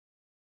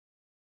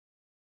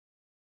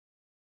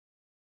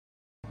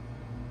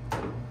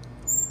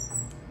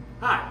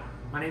Hi,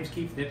 my name is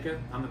Nitka.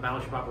 I'm the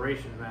Battleship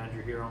Operations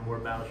Manager here on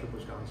board Battleship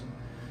Wisconsin.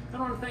 I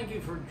want to thank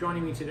you for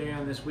joining me today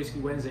on this Whiskey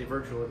Wednesday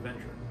virtual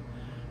adventure.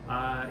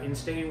 In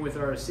staying with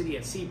our City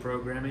at Sea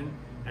programming,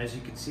 as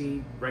you can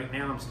see right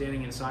now I'm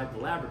standing inside the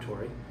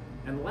laboratory,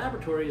 and the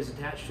laboratory is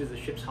attached to the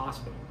ship's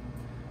hospital.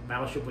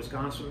 Battleship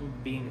Wisconsin,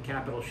 being the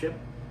capital ship,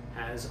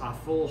 has a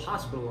full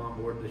hospital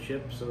on board the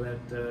ship so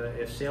that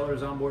if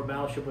sailors on board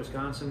Battleship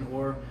Wisconsin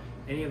or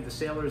any of the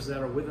sailors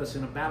that are with us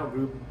in a battle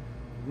group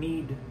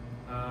need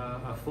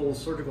a full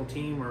surgical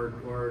team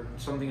or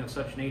something of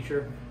such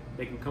nature,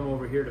 they can come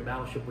over here to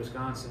Battleship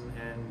Wisconsin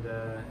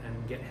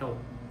and get help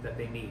that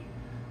they need.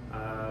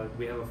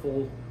 We have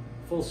a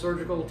full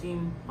surgical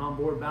team on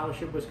board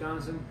Battleship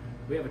Wisconsin.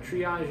 We have a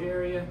triage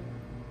area.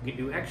 We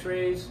can do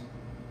x-rays,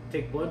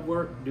 take blood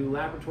work, do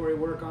laboratory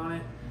work on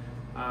it.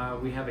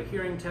 We have a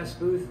hearing test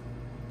booth.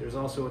 There's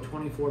also a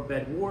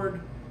 24-bed ward,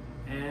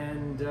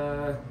 and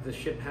the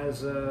ship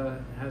has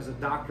a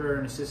doctor,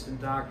 an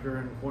assistant doctor,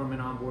 and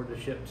corpsman on board the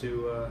ship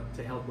to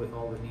help with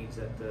all the needs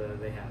that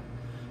they have.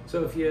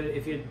 So if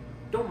you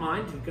don't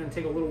mind, you're going to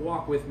take a little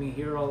walk with me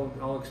here.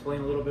 I'll explain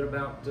a little bit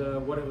about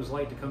what it was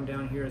like to come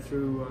down here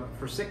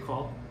for sick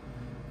call,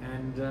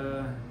 and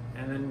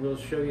then we'll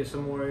show you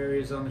some more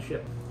areas on the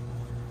ship.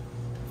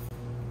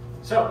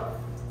 So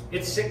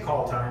it's sick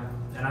call time,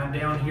 and I'm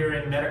down here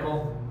in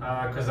medical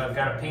because I've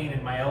got a pain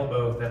in my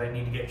elbow that I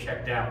need to get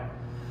checked out.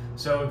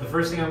 So the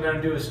first thing I'm going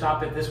to do is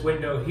stop at this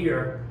window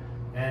here,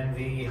 and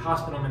the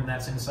hospitalman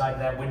that's inside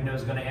that window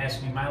is going to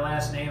ask me my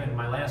last name and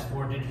my last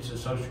 4 digits of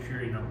social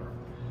security number.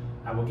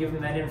 I will give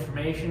him that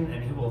information,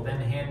 and he will then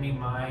hand me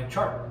my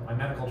chart, my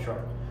medical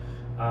chart.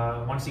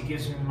 Once he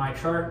gives me my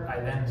chart, I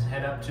then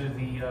head up to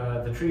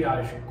the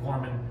triage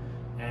corpsman,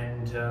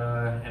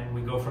 and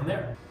we go from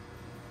there.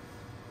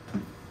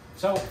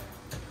 So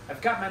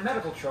I've got my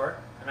medical chart,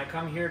 and I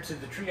come here to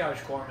the triage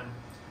corpsman,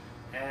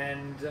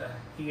 and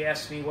he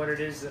asks me what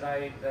it is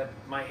that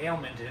my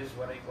ailment is,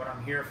 what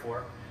I'm here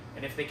for.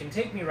 And if they can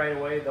take me right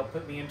away, they'll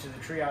put me into the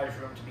triage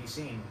room to be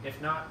seen.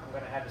 If not, I'm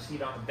going to have a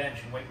seat on the bench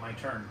and wait my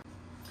turn.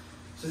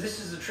 So this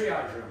is the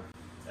triage room.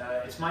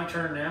 It's my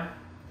turn now.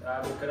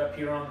 We'll get up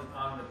here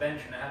on the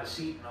bench and have a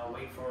seat, and I'll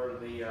wait for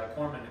the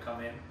corpsman to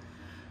come in.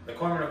 The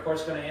corpsman, of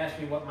course, is going to ask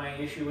me what my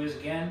issue is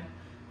again,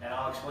 and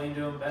I'll explain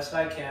to him best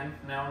I can.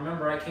 Now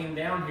remember, I came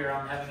down here,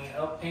 I'm having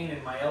a pain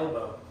in my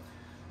elbow.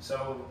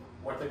 So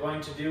what they're going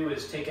to do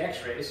is take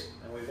x-rays,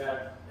 and we've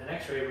got an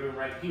x-ray room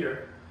right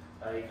here.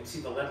 You can see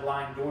the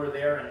lead-lined door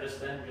there, and just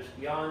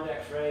beyond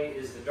x-ray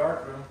is the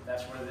dark room.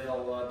 That's where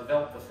they'll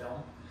develop the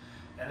film.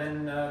 And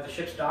then the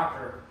ship's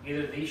doctor,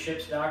 either the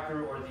ship's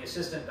doctor or the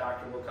assistant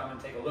doctor, will come and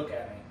take a look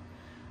at me.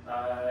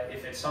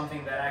 If it's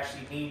something that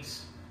actually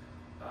needs,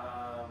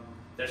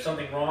 there's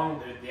something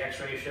wrong, the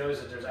x-ray shows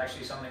that there's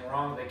actually something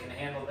wrong, they can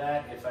handle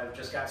that. If I've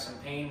just got some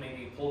pain,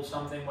 maybe pulled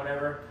something,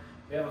 whatever,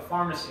 we have a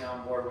pharmacy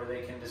on board where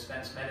they can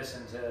dispense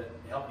medicine to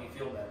help me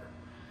feel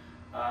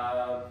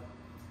better.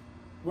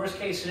 Worst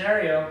case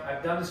scenario,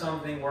 I've done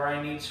something where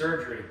I need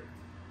surgery.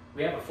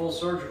 We have a full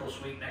surgical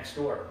suite next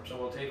door, so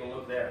we'll take a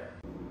look there.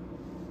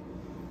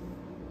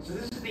 So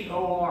this is the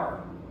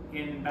OR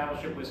in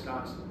Battleship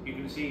Wisconsin. You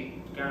can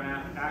see it's got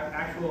an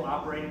actual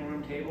operating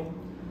room table.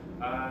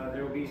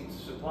 There will be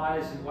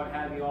supplies and what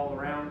have you all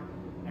around.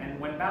 And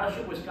when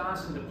Battleship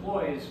Wisconsin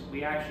deploys,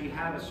 we actually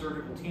have a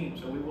surgical team.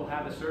 So we will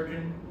have a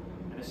surgeon,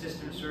 an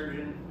assistant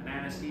surgeon, an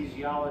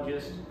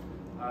anesthesiologist,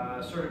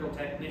 surgical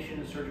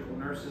technicians, surgical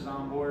nurses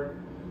on board.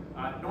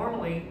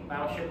 Normally,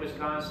 Battleship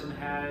Wisconsin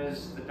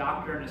has the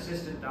doctor and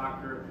assistant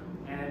doctor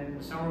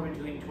and somewhere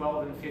between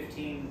 12 and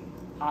 15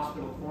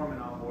 hospital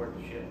corpsmen on board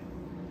the ship.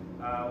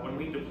 When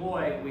we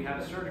deploy, we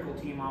have a surgical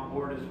team on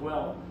board as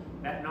well.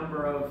 That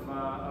number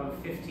of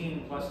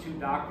 15 plus 2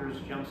 doctors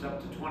jumps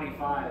up to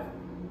 25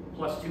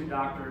 plus 2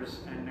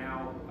 doctors and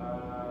now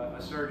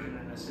a surgeon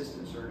and an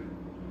assistant surgeon.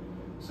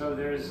 So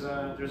there's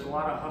a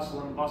lot of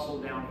hustle and bustle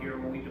down here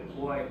when we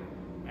deploy.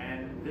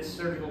 And this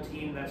surgical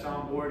team that's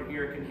on board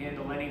here can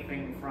handle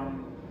anything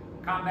from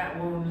combat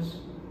wounds,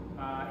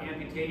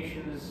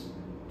 amputations,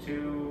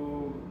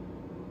 to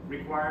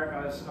require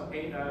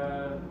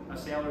a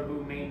sailor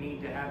who may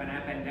need to have an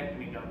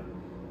appendectomy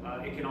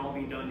done. It can all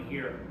be done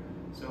here.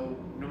 So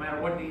no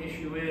matter what the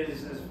issue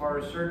is, as far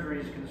as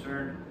surgery is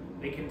concerned,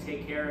 they can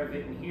take care of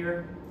it in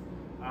here.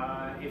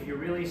 If you're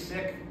really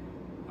sick,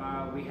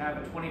 we have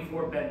a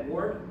 24-bed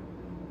ward.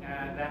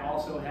 That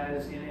also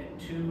has in it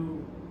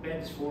 2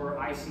 beds for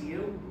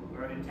ICU,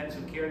 or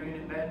intensive care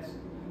unit beds.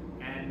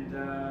 And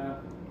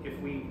if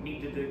we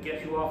needed to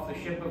get you off the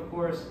ship, of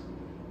course,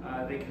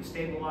 they can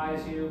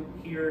stabilize you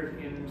here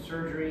in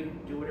surgery,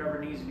 do whatever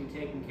needs to be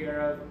taken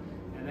care of,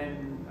 and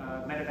then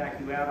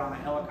medevac you out on a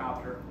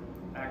helicopter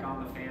back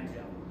on the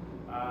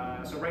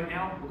fantail. So right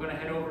now, we're going to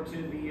head over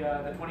to the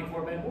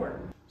 24-bed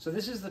ward. So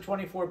this is the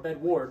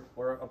 24-bed ward,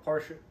 or a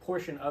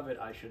portion of it,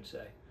 I should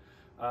say.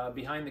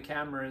 Behind the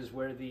camera is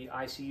where the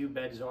ICU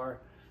beds are.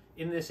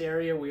 In this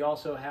area, we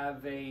also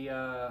have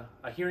a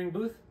hearing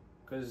booth,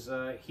 because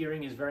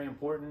hearing is very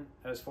important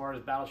as far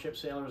as battleship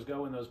sailors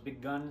go and those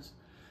big guns.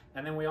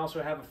 And then we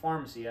also have a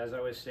pharmacy, as I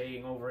was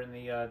saying, over in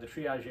the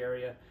triage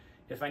area.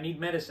 If I need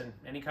medicine,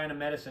 any kind of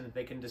medicine,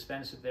 they can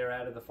dispense it there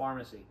out of the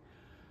pharmacy.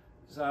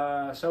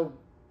 So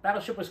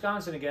Battleship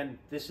Wisconsin, again,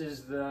 this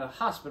is the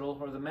hospital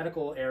or the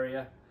medical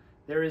area.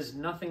 There is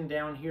nothing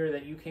down here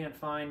that you can't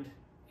find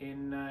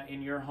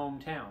in your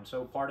hometown.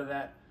 So part of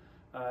that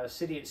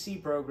City at Sea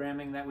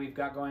programming that we've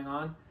got going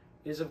on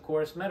is, of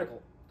course,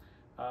 medical.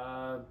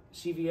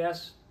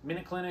 CVS,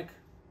 Minute Clinic,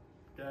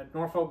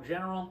 Norfolk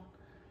General,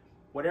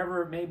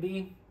 whatever it may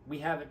be, we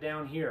have it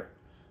down here.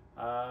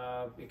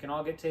 It can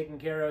all get taken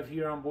care of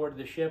here on board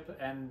the ship,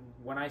 and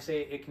when I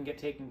say it can get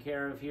taken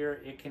care of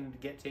here, it can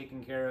get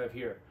taken care of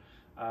here.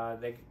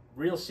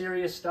 Real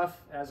serious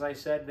stuff, as I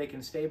said, they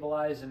can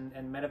stabilize and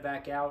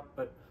medevac out,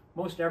 but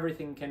most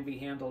everything can be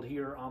handled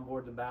here on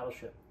board the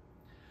battleship.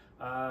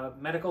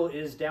 Medical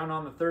is down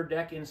on the third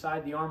deck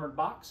inside the armored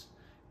box,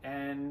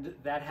 and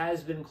that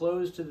has been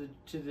closed to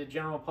the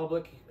general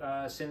public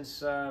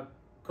since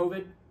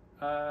COVID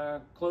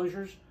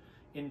closures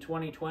in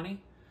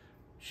 2020.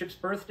 Ship's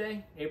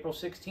birthday, April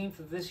 16th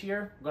of this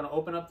year. I'm going to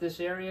open up this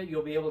area.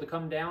 You'll be able to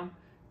come down,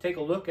 take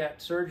a look at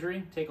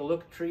surgery, take a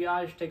look at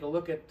triage, take a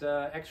look at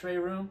x-ray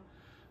room.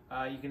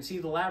 You can see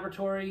the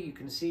laboratory, you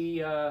can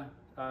see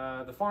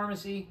the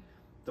pharmacy,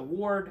 the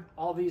ward,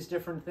 all these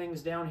different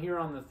things down here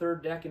on the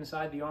third deck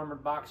inside the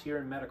armored box here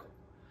in medical.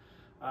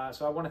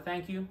 So I want to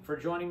thank you for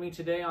joining me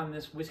today on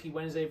this Whiskey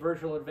Wednesday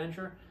virtual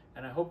adventure,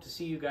 and I hope to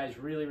see you guys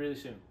really, really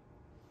soon.